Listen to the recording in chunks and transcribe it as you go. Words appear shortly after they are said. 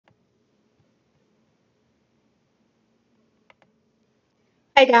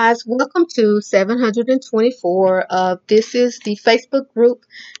Hey guys, welcome to 724. This is the Facebook group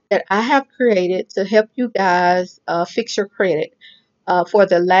that I have created to help you guys fix your credit. For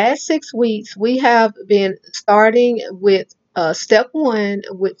the last 6 weeks, we have been starting with step one,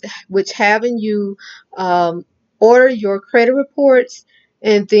 which having you order your credit reports,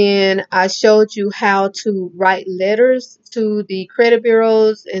 and then I showed you how to write letters to the credit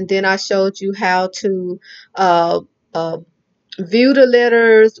bureaus, and then I showed you how to uh, uh, view the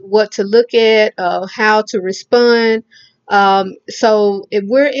letters, what to look at, how to respond. So if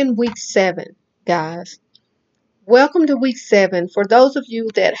we're in week 7, guys. Welcome to week 7. For those of you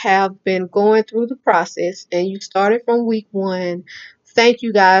that have been going through the process and you started from week 1, thank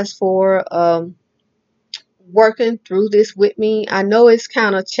you guys for working through this with me. I know it's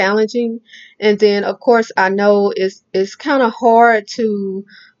kind of challenging, and then of course I know it's kind of hard to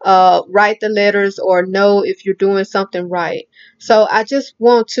write the letters or know if you're doing something right. So I just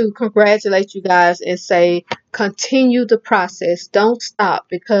want to congratulate you guys and say continue the process. Don't stop,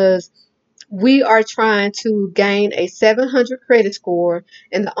 because we are trying to gain a 700 credit score,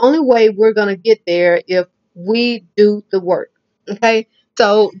 and the only way we're going to get there if we do the work. Okay,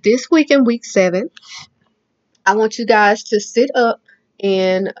 so this week in week 7, I want you guys to sit up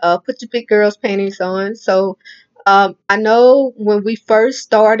and put your big girls panties on. So I know when we first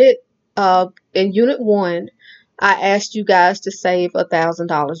started in unit 1, I asked you guys to save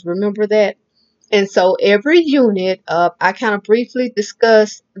 $1,000. Remember that? And so every unit, I kind of briefly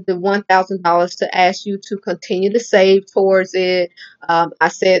discussed the $1,000 to ask you to continue to save towards it. I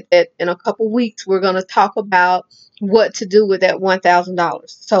said that in a couple weeks we're going to talk about what to do with that $1,000.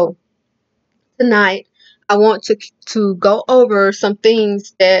 So tonight I want to go over some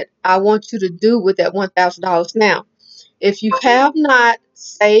things that I want you to do with that $1,000. Now, if you have not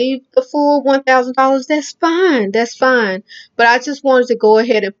saved the full $1,000, that's fine. That's fine. But I just wanted to go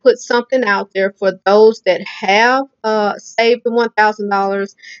ahead and put something out there for those that have saved the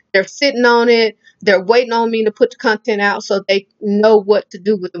 $1,000. They're sitting on it. They're waiting on me to put the content out so they know what to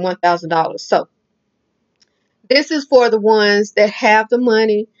do with the $1,000. So this is for the ones that have the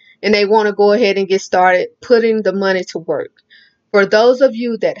money and they want to go ahead and get started putting the money to work. For those of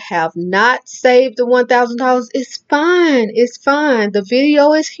you that have not saved the $1,000, it's fine. It's fine. The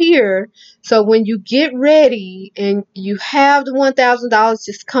video is here. So when you get ready and you have the $1,000,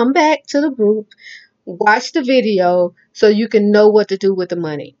 just come back to the group, watch the video so you can know what to do with the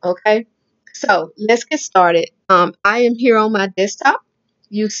money. Okay? So let's get started. I am here on my desktop.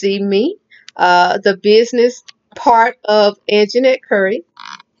 You see me, the business part of Anjanette Curry.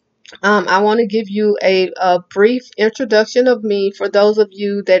 I want to give you a brief introduction of me for those of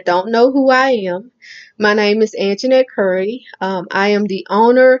you that don't know who I am. My name is Anjanette Curry. I am the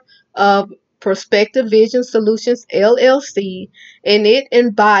owner of Prospective Vision Solutions LLC, and it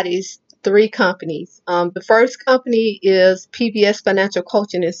embodies 3 companies. The first company is PBS Financial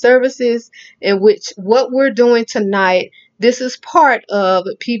Coaching and Services, in which what we're doing tonight, this is part of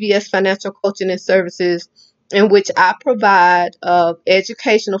PBS Financial Coaching and Services, in which I provide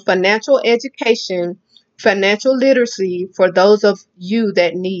educational, financial education, financial literacy for those of you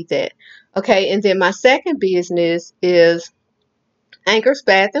that need that. Okay, and then my second business is Anchor's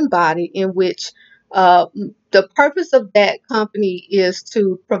Bath and Body, in which uh, the purpose of that company is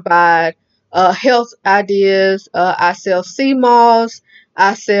to provide health ideas. I sell sea moths.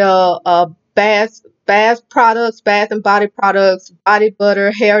 I sell bath products, bath and body products, body butter,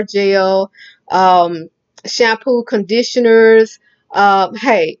 hair gel, um, shampoo, conditioners.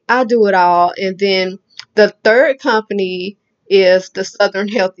 Hey, I do it all. And then the third company is the Southern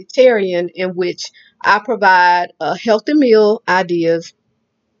Healthitarian, in which I provide healthy meal ideas,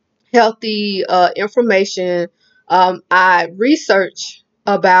 healthy information. I research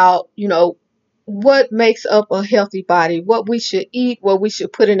about, what makes up a healthy body, what we should eat, what we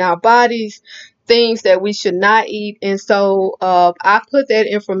should put in our bodies, things that we should not eat. And so I put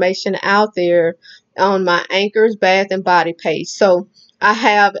that information out there on my Anchor's Bath and Body page. So I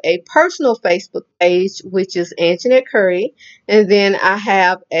have a personal Facebook page, which is Anjanette Curry, and then I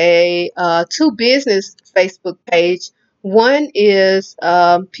have a 2 business Facebook page. One is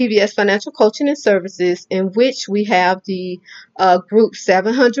PBS Financial Coaching and Services, in which we have the group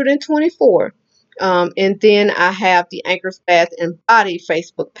 724. And then I have the Anchor's Bath and Body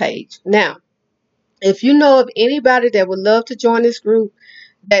Facebook page. Now, if you know of anybody that would love to join this group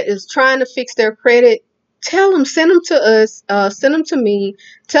that is trying to fix their credit, tell them, send them to us, send them to me,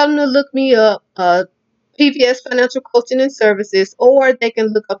 tell them to look me up, PBS Financial Coaching and Services, or they can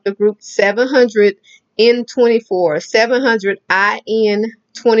look up the group 700 in 24, 700 IN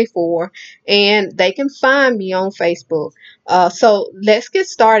 24, and they can find me on Facebook. So let's get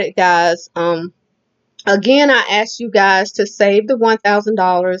started, guys. Again, I asked you guys to save the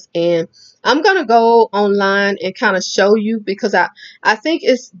 $1,000, and I'm going to go online and kind of show you, because I think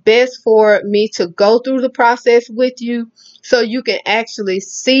it's best for me to go through the process with you so you can actually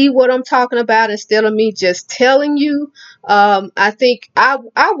see what I'm talking about instead of me just telling you. I think I'm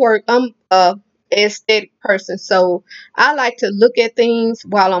a aesthetic person, so I like to look at things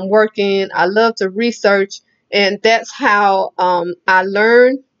while I'm working. I love to research, and that's how I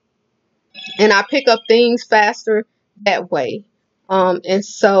learn, and I pick up things faster that way. And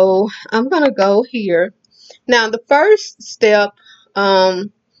so I'm going to go here. Now, the first step, I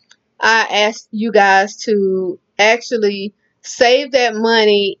asked you guys to actually save that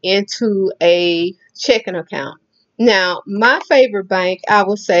money into a checking account. Now, my favorite bank, I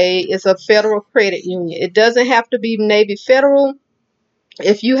would say, is a Federal Credit Union. It doesn't have to be Navy Federal.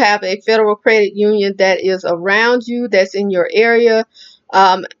 If you have a Federal Credit Union that is around you, that's in your area,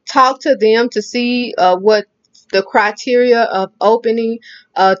 talk to them to see what the criteria of opening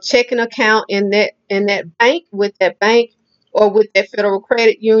a checking account in that bank, with that bank, or with that Federal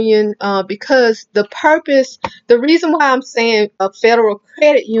Credit Union, because the reason why I'm saying a Federal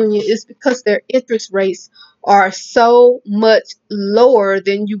Credit Union is because their interest rates are so much lower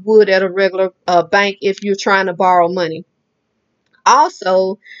than you would at a regular bank if you're trying to borrow money.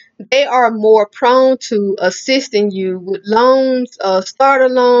 Also, they are more prone to assisting you with loans, starter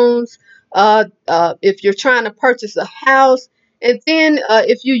loans, if you're trying to purchase a house. And then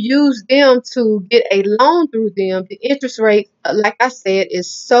if you use them to get a loan through them, the interest rate, like I said,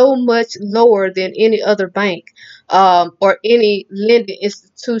 is so much lower than any other bank, or any lending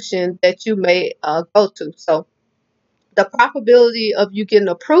institution that you may go to. So the probability of you getting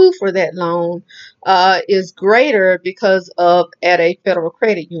approved for that loan is greater because of at a Federal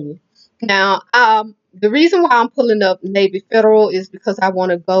Credit Union. Now, the reason why I'm pulling up Navy Federal is because I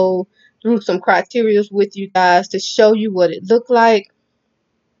want to go through some criteria with you guys to show you what it looked like,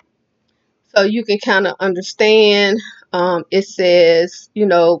 so you can kind of understand. It says,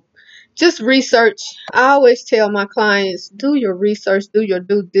 just research. I always tell my clients, do your research, do your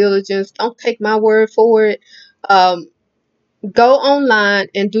due diligence. Don't take my word for it. Go online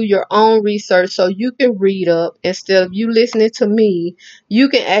and do your own research so you can read up. Instead of you listening to me, you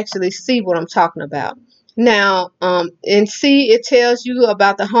can actually see what I'm talking about. Now, and see, it tells you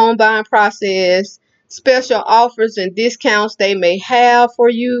about the home buying process, special offers and discounts they may have for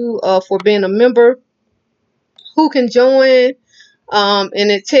you for being a member, who can join.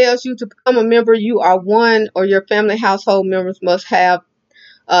 And it tells you to become a member, you are one or your family household members must have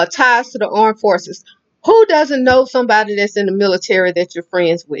ties to the armed forces. Who doesn't know somebody that's in the military that you're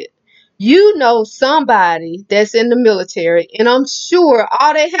friends with? You know somebody that's in the military, and I'm sure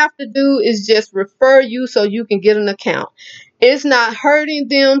all they have to do is just refer you so you can get an account. It's not hurting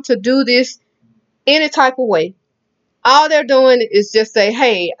them to do this any type of way. All they're doing is just say,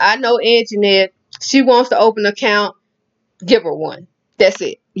 hey, I know Anjanette. She wants to open an account. Give her one. That's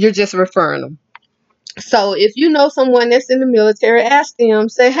it. You're just referring them. So if you know someone that's in the military, ask them,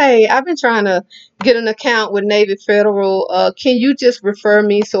 say, hey, I've been trying to get an account with Navy Federal. Can you just refer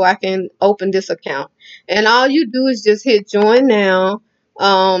me so I can open this account? And all you do is just hit join now.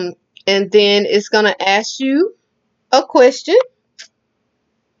 And then it's going to ask you a question.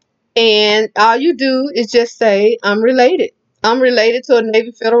 And all you do is just say, I'm related. I'm related to a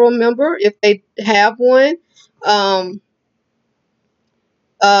Navy Federal member if they have one. Um,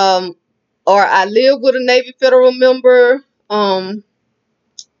 um, or I live with a Navy Federal member. I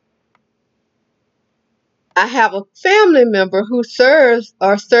have a family member who serves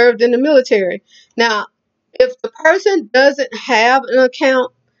or served in the military. Now, if the person doesn't have an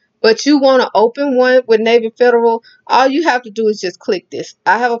account, but you want to open one with Navy Federal, all you have to do is just click this.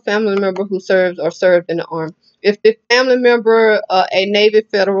 I have a family member who serves or served in the Army. If the family member a Navy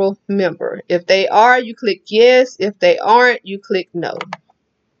Federal member, if they are, you click yes. If they aren't, you click no.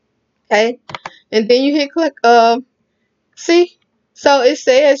 Okay, and then you hit click see, so it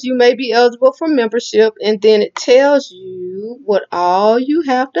says you may be eligible for membership, and then it tells you what all you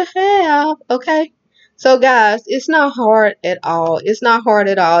have to have. Okay, so guys, it's not hard at all. It's not hard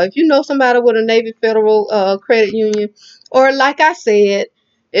at all. If you know somebody with a Navy Federal credit union, or like I said,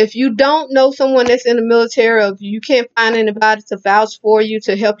 if you don't know someone that's in the military, or if you can't find anybody to vouch for you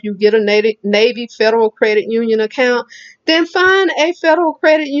to help you get a Navy Federal Credit Union account, then find a Federal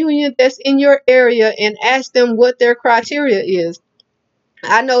Credit Union that's in your area and ask them what their criteria is.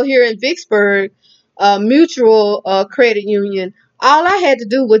 I know here in Vicksburg, Mutual Credit Union, all I had to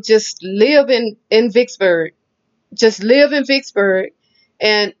do was just live in Vicksburg. Just live in Vicksburg,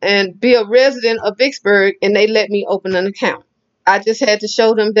 and be a resident of Vicksburg, and they let me open an account. I just had to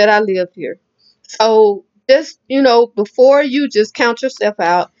show them that I live here. So just, before you just count yourself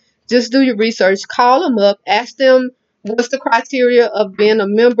out, just do your research, call them up, ask them what's the criteria of being a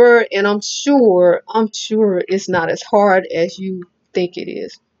member, and I'm sure it's not as hard as you think it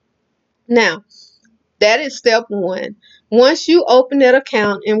is. Now, that is step one. Once you open that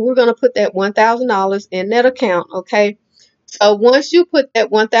account, and we're going to put that $1,000 in that account, okay? So once you put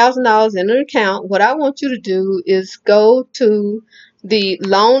that $1,000 in an account, what I want you to do is go to the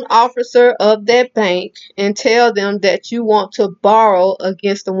loan officer of that bank and tell them that you want to borrow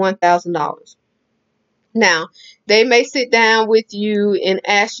against the $1,000. Now, they may sit down with you and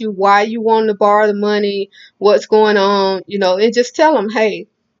ask you why you want to borrow the money, what's going on, and just tell them, hey,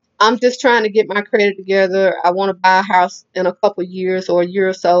 I'm just trying to get my credit together. I want to buy a house in a couple years or a year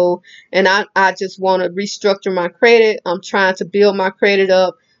or so, and I just want to restructure my credit. I'm trying to build my credit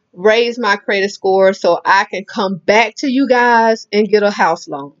up, raise my credit score so I can come back to you guys and get a house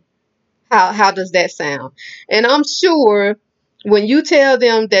loan. How does that sound? And I'm sure when you tell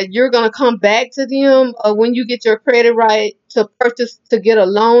them that you're going to come back to them when you get your credit right to get a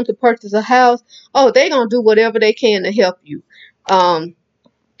loan to purchase a house, oh, they're going to do whatever they can to help you.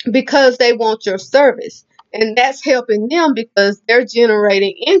 Because they want your service. And that's helping them because they're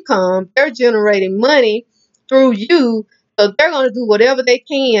generating income, they're generating money through you. So they're going to do whatever they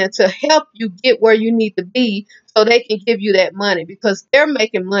can to help you get where you need to be so they can give you that money because they're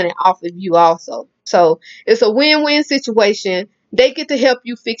making money off of you also. So it's a win-win situation. They get to help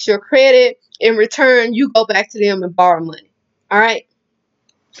you fix your credit. In return, you go back to them and borrow money. All right.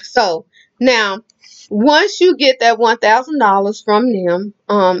 So now, once you get that $1,000 from them,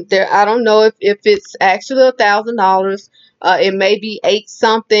 I don't know if it's actually $1,000. It may be eight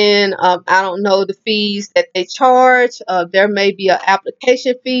something. I don't know the fees that they charge. There may be an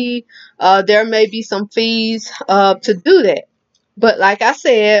application fee. There may be some fees to do that. But like I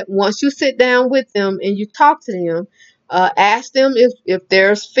said, once you sit down with them and you talk to them, ask them if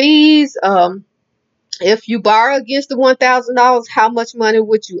there's fees. If you borrow against the $1,000, how much money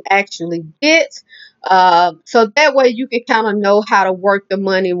would you actually get? So that way you can kind of know how to work the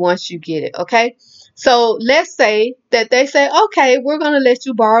money once you get it. Okay. So let's say that they say, okay, we're going to let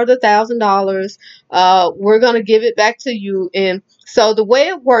you borrow the $1,000. We're going to give it back to you. And so the way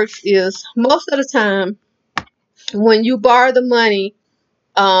it works is most of the time when you borrow the money,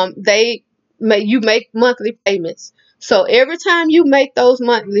 you make monthly payments. So every time you make those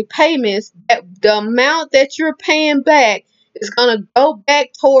monthly payments, the amount that you're paying back is going to go back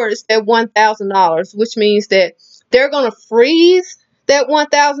towards that $1,000, which means that they're going to freeze that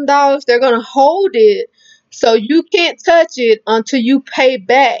 $1,000. They're going to hold it so you can't touch it until you pay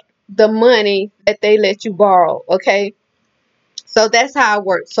back the money that they let you borrow. Okay. So that's how it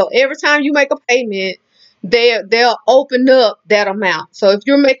works. So every time you make a payment, they'll open up that amount. So if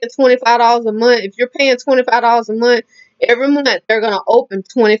you're making $25 a month, if you're paying $25 a month, every month they're gonna open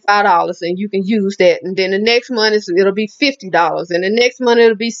 $25 and you can use that. And then the next month it'll be $50, and the next month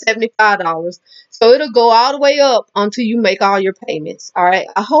it'll be $75. So it'll go all the way up until you make all your payments. All right.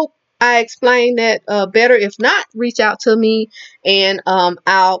 I hope I explained that better. If not, reach out to me and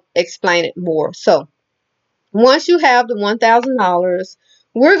I'll explain it more. So once you have the $1,000,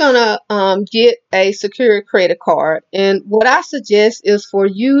 we're going to get a secured credit card. And what I suggest is for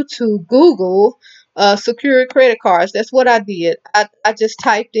you to Google secured credit cards. That's what I did. I just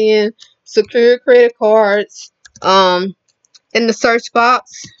typed in secured credit cards in the search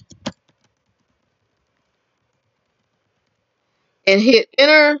box and hit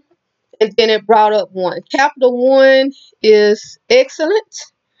enter. And then it brought up one. Capital One is excellent.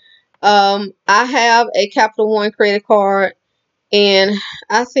 I have a Capital One credit card. And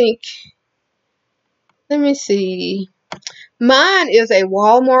I think, let me see. Mine is a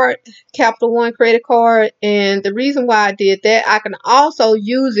Walmart Capital One credit card. And the reason why I did that, I can also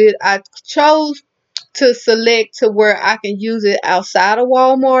use it. I chose to select to where I can use it outside of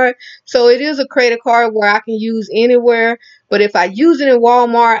Walmart. So it is a credit card where I can use anywhere. But if I use it in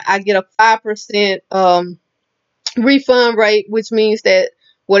Walmart, I get a 5% refund rate, which means that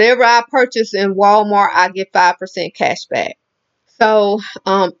whatever I purchase in Walmart, I get 5% cash back. So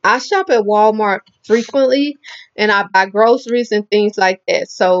I shop at Walmart frequently and I buy groceries and things like that.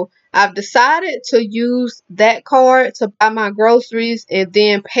 So I've decided to use that card to buy my groceries and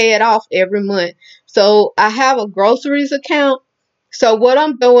then pay it off every month. So I have a groceries account. So what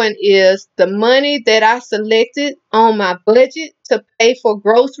I'm doing is the money that I selected on my budget to pay for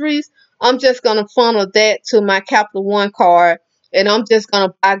groceries, I'm just going to funnel that to my Capital One card and I'm just going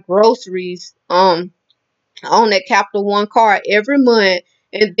to buy groceries on that Capital One card every month,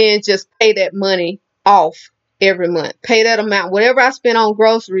 and then just pay that money off every month. Pay that amount. Whatever I spend on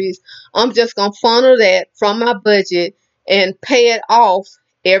groceries, I'm just going to funnel that from my budget and pay it off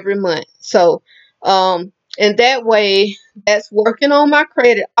every month. So, and that way, that's working on my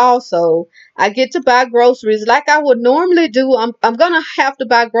credit also. I get to buy groceries like I would normally do. I'm going to have to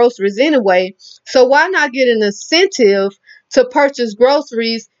buy groceries anyway. So why not get an incentive to purchase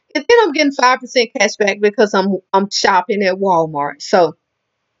groceries? And then I'm getting 5% cash back because I'm shopping at Walmart. So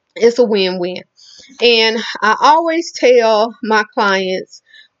it's a win-win. And I always tell my clients,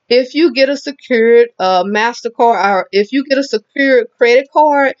 if you get a secured MasterCard, or if you get a secured credit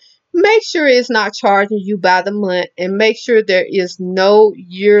card, make sure it's not charging you by the month, and make sure there is no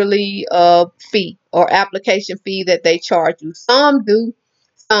yearly fee or application fee that they charge you. Some do,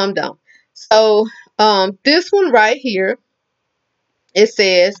 some don't. So this one right here, it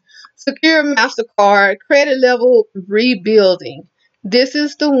says secure MasterCard credit level rebuilding. This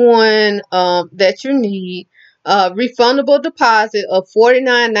is the one that you need. Refundable deposit of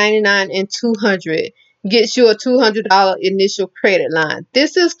 $49.99 and $200 gets you a $200 initial credit line.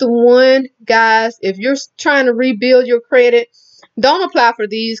 This is the one, guys. If you're trying to rebuild your credit, don't apply for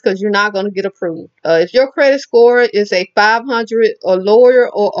these because you're not going to get approved. If your credit score is a 500 or lower,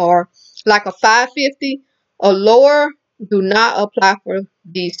 or like a 550 or lower, do not apply for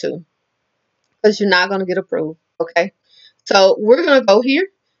these two because you're not going to get approved. Okay. So we're going to go here.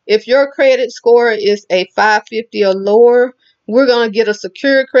 If your credit score is a 550 or lower, we're going to get a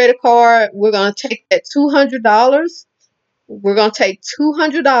secured credit card. We're going to take that $200. We're going to take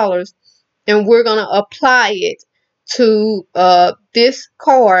 $200 and we're going to apply it to this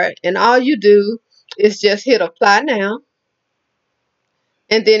card. And all you do is just hit apply now.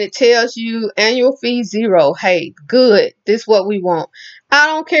 And then it tells you annual fee 0. Hey, good. This is what we want. I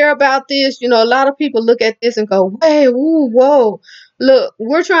don't care about this. You know, a lot of people look at this and go, hey, woo, whoa. Look,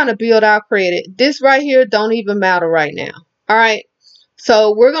 we're trying to build our credit. This right here don't even matter right now. All right.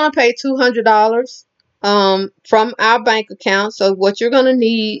 So we're going to pay $200 from our bank account. So what you're going to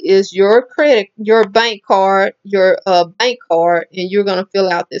need is your bank card, your bank card, and you're going to fill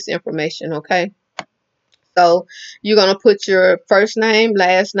out this information. Okay. So you're going to put your first name,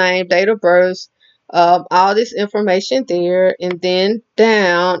 last name, date of birth, all this information there. And then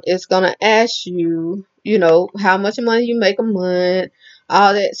down, it's going to ask you, you know, how much money you make a month,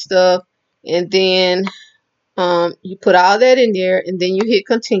 all that stuff. And then you put all that in there and then you hit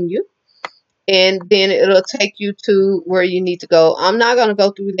continue. And then it'll take you to where you need to go. I'm not going to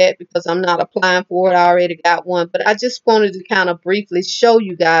go through that because I'm not applying for it. I already got one. But I just wanted to kind of briefly show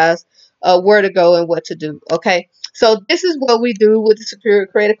you guys where to go and what to do. Okay. So this is what we do with the secured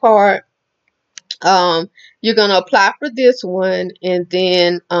credit card. You're going to apply for this one. And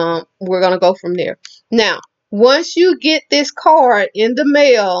then we're going to go from there. Now, once you get this card in the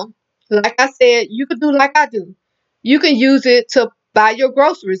mail, like I said, you could do like I do. You can use it to buy your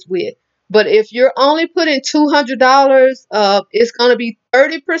groceries with. But if you're only putting $200, it's going to be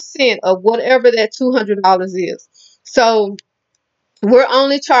 30% of whatever that $200 is. So we're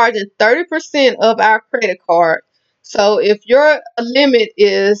only charging 30% of our credit card. So if your limit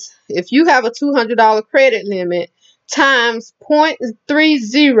is, if you have a $200 credit limit times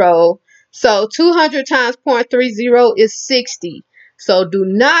 0.30, so 200 times 0.30 is 60. So do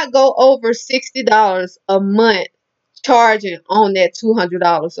not go over $60 a month charging on that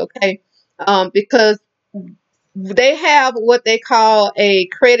 $200, okay? Because they have what they call a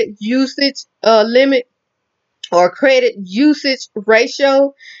credit usage limit or credit usage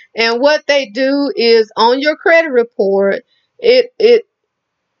ratio. And what they do is on your credit report, it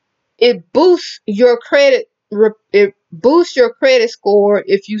boosts your credit. It boosts your credit score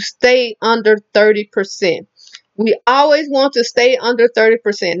if you stay under 30%. We always want to stay under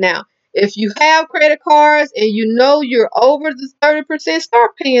 30%. Now, if you have credit cards and you know you're over the 30%,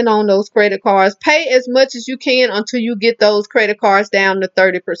 start paying on those credit cards. Pay as much as you can until you get those credit cards down to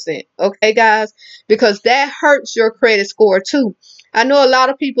 30%. Okay, guys? Because that hurts your credit score too. I know a lot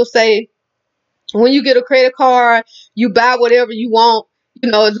of people say when you get a credit card, you buy whatever you want, you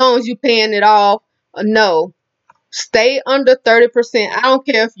know, as long as you're paying it off. No. Stay under 30%. I don't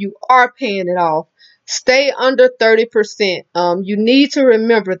care if you are paying it off. Stay under 30%. You need to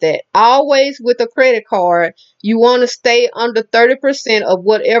remember that. Always with a credit card, you want to stay under 30% of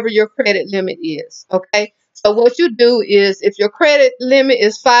whatever your credit limit is. Okay? So what you do is if your credit limit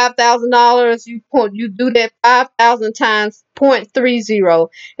is $5,000, you do that 5,000 times 0.30,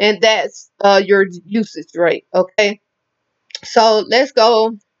 and that's your usage rate. Okay? So let's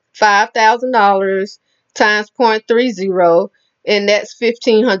go $5,000 times 0.30, and that's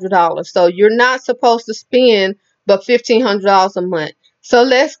 $1,500. So you're not supposed to spend but $1,500 a month. So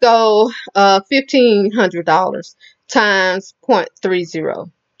let's go $1,500 times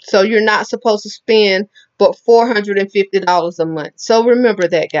 0.30. So you're not supposed to spend but $450 a month. So remember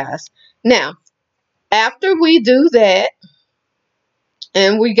that, guys. Now, after we do that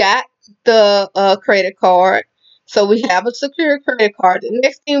and we got the credit card, so we have a secure credit card. The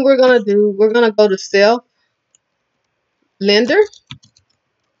next thing we're going to do, we're going to go to self lender,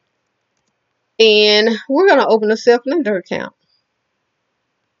 and we're going to open a self lender account.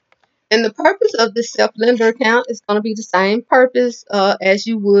 And the purpose of this self-lender account is going to be the same purpose as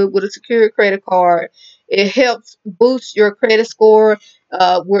you would with a secured credit card. It helps boost your credit score.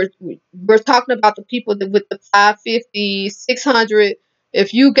 We're talking about the people that with the 550, 600.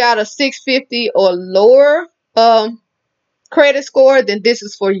 If you got a 650 or lower credit score, then this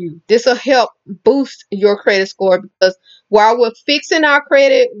is for you. This will help boost your credit score, because while we're fixing our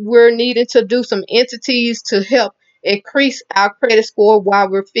credit, we're needing to do some entities to help increase our credit score while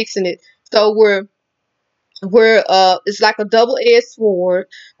we're fixing it. So we're it's like a double-edged sword.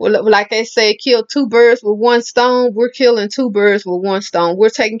 Well, like I say, kill two birds with one stone. We're killing two birds with one stone. We're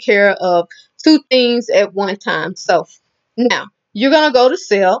taking care of two things at one time. So now you're gonna go to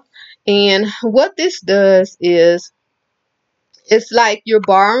self, and what this does is it's like you're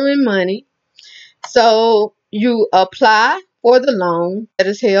borrowing money. So you apply for the loan that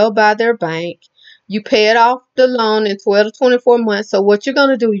is held by their bank. You pay it off the loan in 12 to 24 months. So what you're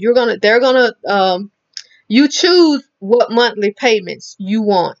gonna do, you choose what monthly payments you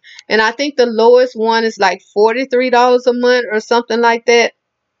want. And I think the lowest one is like $43 a month or something like that.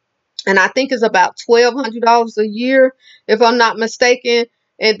 And I think it's about $1,200 a year, if I'm not mistaken.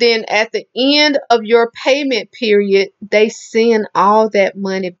 And then at the end of your payment period, they send all that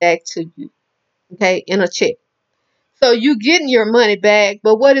money back to you, okay, in a check. So you getting your money back,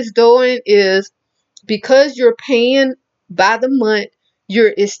 but what it's doing is, because you're paying by the month,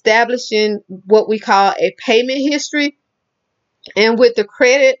 you're establishing what we call a payment history. And with the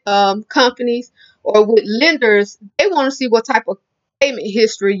credit companies or with lenders, they want to see what type of payment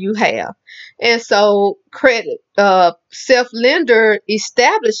history you have. And so credit self-lender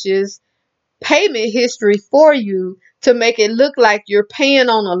establishes payment history for you to make it look like you're paying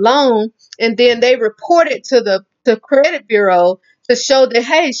on a loan, and then they report it to the credit bureau to show that,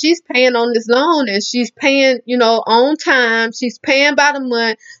 hey, she's paying on this loan and she's paying, on time. She's paying by the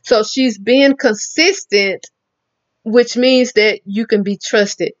month. So she's being consistent, which means that you can be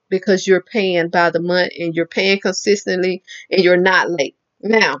trusted because you're paying by the month and you're paying consistently and you're not late.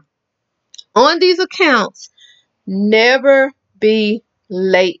 Now, on these accounts, never be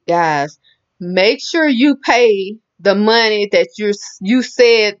late, guys. Make sure you pay the money that you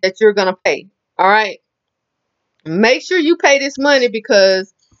said that you're gonna pay. All right. Make sure you pay this money,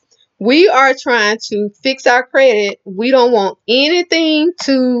 because we are trying to fix our credit. We don't want anything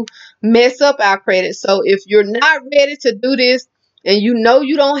to mess up our credit. So if you're not ready to do this and you know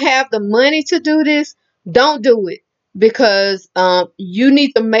you don't have the money to do this, don't do it, because you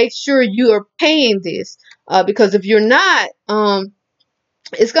need to make sure you are paying this. Because if you're not,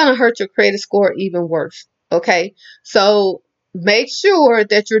 it's going to hurt your credit score even worse. Okay, so make sure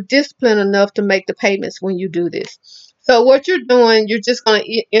that you're disciplined enough to make the payments when you do this. So what you're doing, you're just going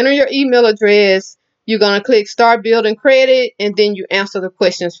to enter your email address. You're going to click start building credit, and then you answer the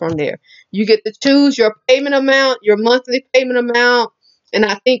questions from there. You get to choose your payment amount, your monthly payment amount. And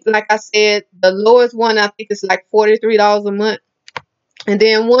I think, like I said, the lowest one, I think, is like $43 a month. And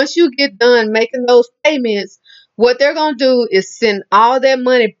then once you get done making those payments, what they're going to do is send all that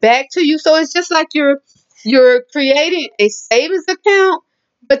money back to you. So it's just like you're creating a savings account,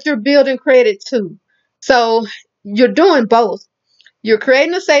 but you're building credit too. So you're doing both. You're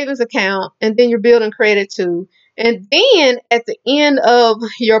creating a savings account, and then you're building credit too. And then at the end of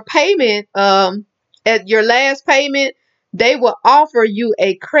your payment, at your last payment, they will offer you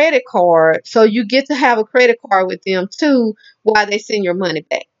a credit card. So you get to have a credit card with them too while they send your money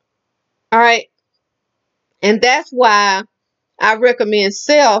back. All right. And that's why I recommend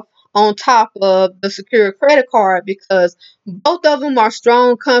Self on top of the secure credit card, because both of them are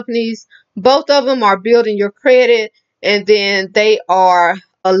strong companies. Both of them are building your credit, and then they are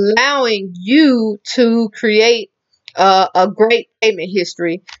allowing you to create a great payment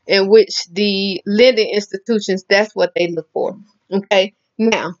history, in which the lending institutions, that's what they look for. Okay.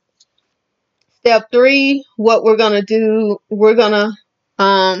 Now, step 3, what we're going to do, we're going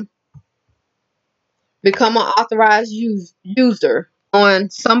to become an authorized user on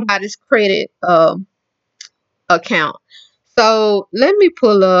somebody's credit account. So let me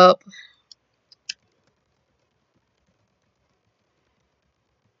pull up.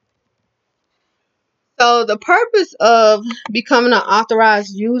 So the purpose of becoming an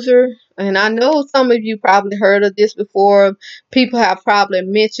authorized user, and I know some of you probably heard of this before, people have probably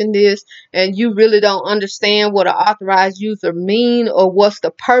mentioned this, and you really don't understand what an authorized user mean or what's the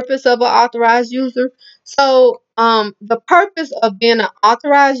purpose of an authorized user. So the purpose of being an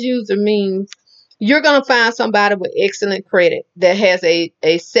authorized user means you're going to find somebody with excellent credit that has a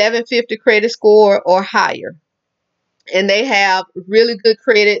 750 credit score or higher, and they have really good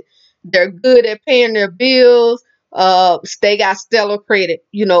credit. They're good at paying their bills. They got stellar credit,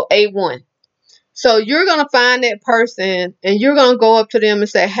 A1. So you're gonna find that person and you're gonna go up to them and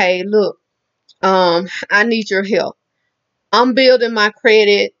say, "Hey, look, I need your help. I'm building my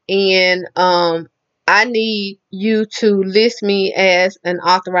credit, and I need you to list me as an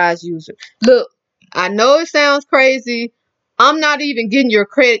authorized user. Look, I know it sounds crazy. I'm not even getting your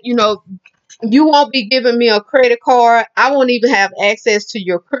credit. You won't be giving me a credit card. I won't even have access to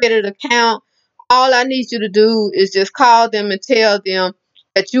your credit account. All I need you to do is just call them and tell them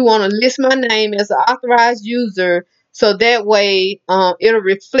that you want to list my name as an authorized user, so that way it'll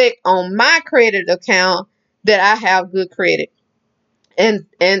reflect on my credit account that I have good credit." And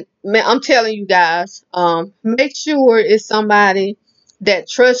man, I'm telling you guys, make sure it's somebody that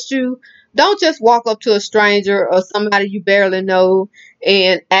trusts you. Don't just walk up to a stranger or somebody you barely know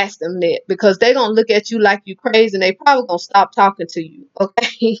and ask them that, because they're gonna look at you like you crazy and they probably gonna stop talking to you.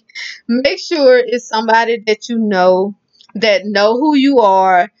 Okay, make sure it's somebody that you know, that know who you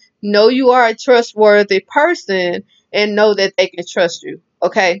are a trustworthy person, and know that they can trust you.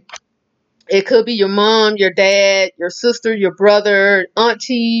 Okay. It could be your mom, your dad, your sister, your brother,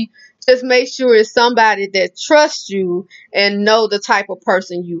 auntie. Just make sure it's somebody that trusts you and know the type of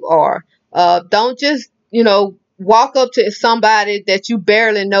person you are. Don't just, walk up to somebody that you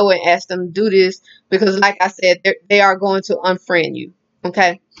barely know and ask them to do this, because, like I said, they are going to unfriend you.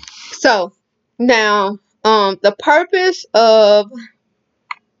 Okay. So now, the purpose of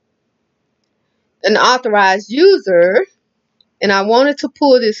an authorized user, and I wanted to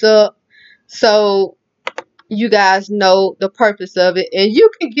pull this up so you guys know the purpose of it, and you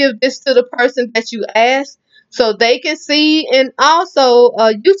can give this to the person that you ask so they can see. And also,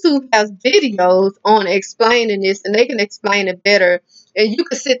 YouTube has videos on explaining this, and they can explain it better, and you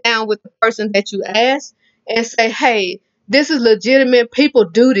can sit down with the person that you ask and say, "Hey, this is legitimate. People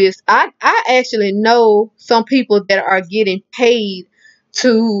do this. I actually know some people that are getting paid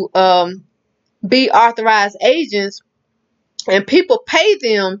to be authorized agents, and people pay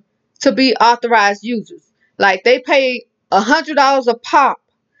them to be authorized users. Like, they pay $100 a pop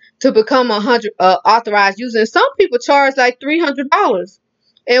to become a hundred authorized user. And some people charge like $300.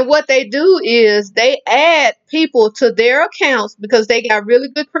 And what they do is they add people to their accounts because they got really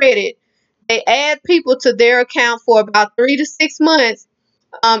good credit. They add people to their account for about 3 to 6 months.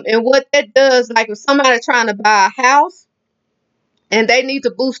 And what that does, like if somebody trying to buy a house, and they need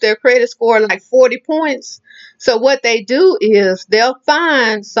to boost their credit score like 40 points. So what they do is they'll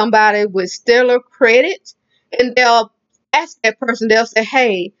find somebody with stellar credit, and they'll ask that person, they'll say,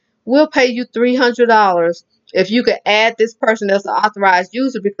 "Hey, we'll pay you $300 if you could add this person as an authorized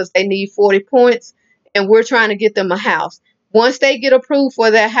user because they need 40 points, and we're trying to get them a house. Once they get approved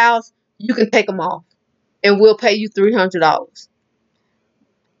for their house, you can take them off, and we'll pay you $300.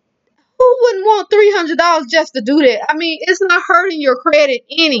 Who wouldn't want $300 just to do that? I mean, it's not hurting your credit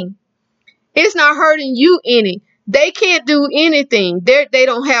any. It's not hurting you any. They can't do anything. They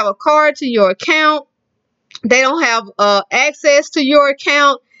don't have a card to your account. They don't have access to your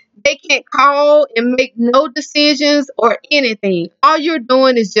account. They can't call and make no decisions or anything. All you're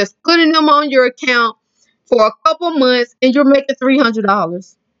doing is just putting them on your account for a couple months, and you're making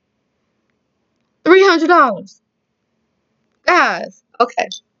 $300. $300, guys. Okay.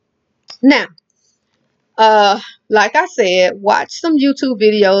 Now, like I said, watch some YouTube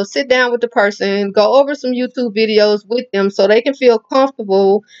videos, sit down with the person, go over some YouTube videos with them so they can feel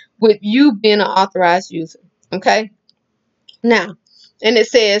comfortable with you being an authorized user. Okay. Now, and it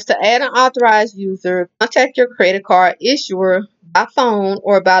says to add an authorized user, contact your credit card issuer by phone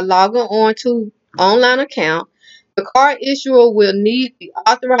or by logging on to online account. The card issuer will need the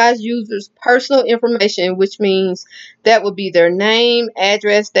authorized user's personal information, which means that would be their name,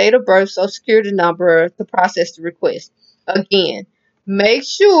 address, date of birth, social security number to process the request. Again, make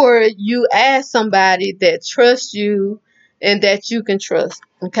sure you ask somebody that trusts you and that you can trust.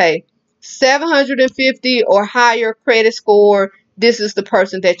 Okay. 750 or higher credit score, this is the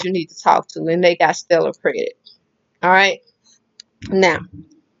person that you need to talk to, and they got stellar credit. All right. Now,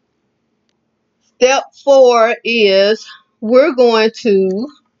 step 4 is we're going to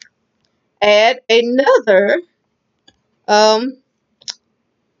add another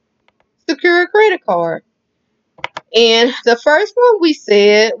unsecured credit card. And the first one we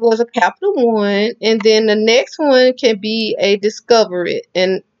said was a Capital One, and then the next one can be a Discover It.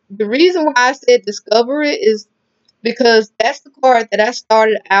 And the reason why I said Discover It is because that's the card that I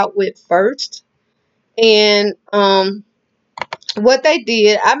started out with first. And what they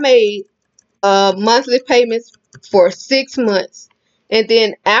did, I made monthly payments for 6 months, and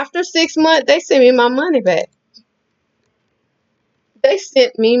then after 6 months, they sent me my money back. They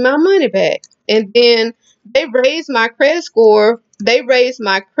sent me my money back, and then they raised my credit score. They raised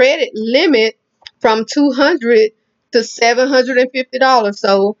my credit limit from $200 to $750.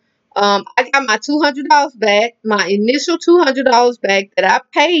 So I got my $200 back, my initial $200 back that I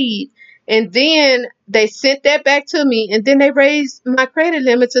paid, and then they sent that back to me, and then they raised my credit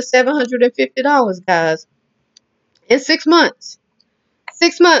limit to $750, guys, in 6 months.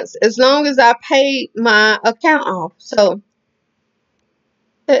 6 months, as long as I paid my account off. So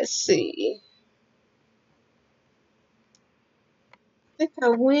let's see. I think I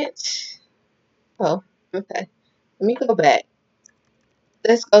went. Oh, okay. Let me go back.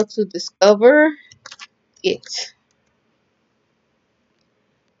 Let's go to Discover It.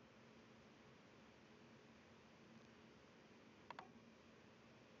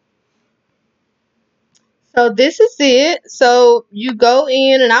 So this is it. So you go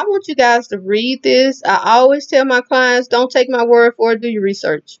in, and I want you guys to read this. I always tell my clients, don't take my word for it. Do your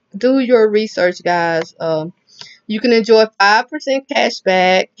research. Do your research, guys. You can enjoy 5%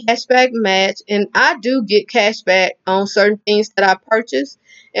 cashback match, and I do get cashback on certain things that I purchase.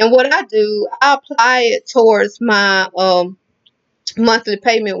 And what I do, I apply it towards my monthly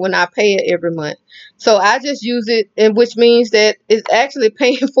payment when I pay it every month. So I just use it, and which means that it's actually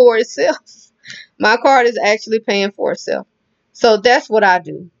paying for itself. My card is actually paying for itself. So that's what I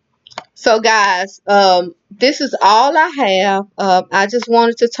do. So guys, this is all I have. I just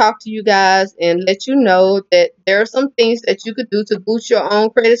wanted to talk to you guys and let you know that there are some things that you could do to boost your own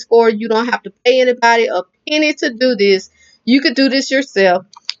credit score. You don't have to pay anybody a penny to do this. You could do this yourself.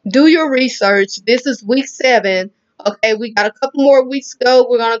 Do your research. This is week 7. Okay, we got a couple more weeks to go.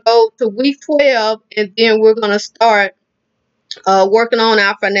 We're going to go to week 12, and then we're going to start working on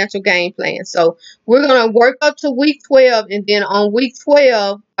our financial game plan. So we're going to work up to week 12, and then on week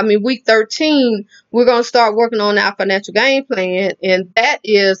 13, we're going to start working on our financial game plan. And that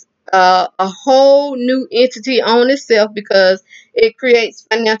is a whole new entity on itself, because it creates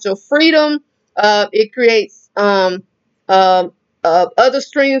financial freedom. It creates other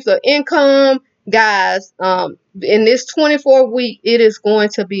streams of income. Guys, in this 24-week, it is going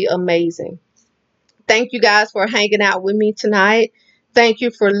to be amazing. Thank you guys for hanging out with me tonight. Thank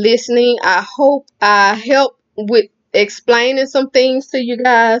you for listening. I hope I helped with explaining some things to you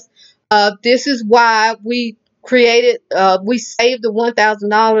guys. This is why we saved the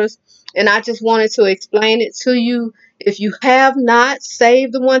 $1,000, and I just wanted to explain it to you. If you have not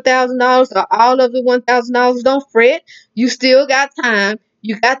saved the $1,000 or all of the $1,000, don't fret. You still got time.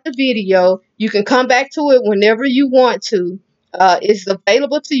 You got the video. You can come back to it whenever you want to. It's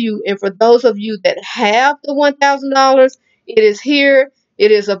available to you. And for those of you that have the $1,000, it is here.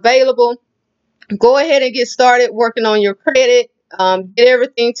 It is available. Go ahead and get started working on your credit. Get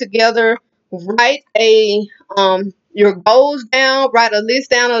everything together. Write your goals down. Write a list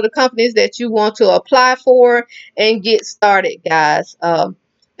down of the companies that you want to apply for, and get started, guys.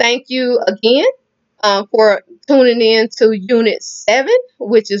 Thank you again for tuning in to Unit 7,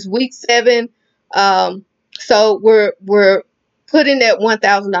 which is week 7. So we're putting that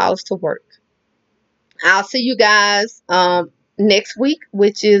 $1,000 to work. I'll see you guys next week,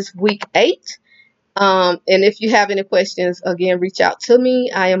 which is week 8. And if you have any questions, again, reach out to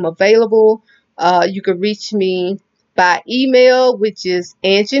me. I am available. You can reach me by email, which is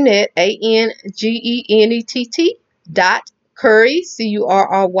Angenett, ANGENETT .Curry,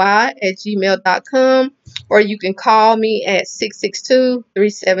 CURRY @gmail.com, or you can call me at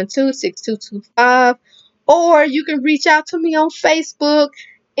 662-372-6225, or you can reach out to me on Facebook,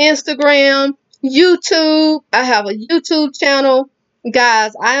 Instagram, YouTube. I have a YouTube channel.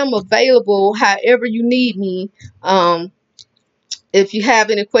 Guys, I am available however you need me. If you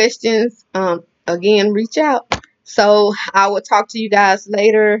have any questions, again, reach out. So I will talk to you guys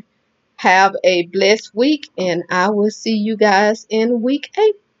later. Have a blessed week, and I will see you guys in week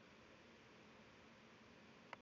 8.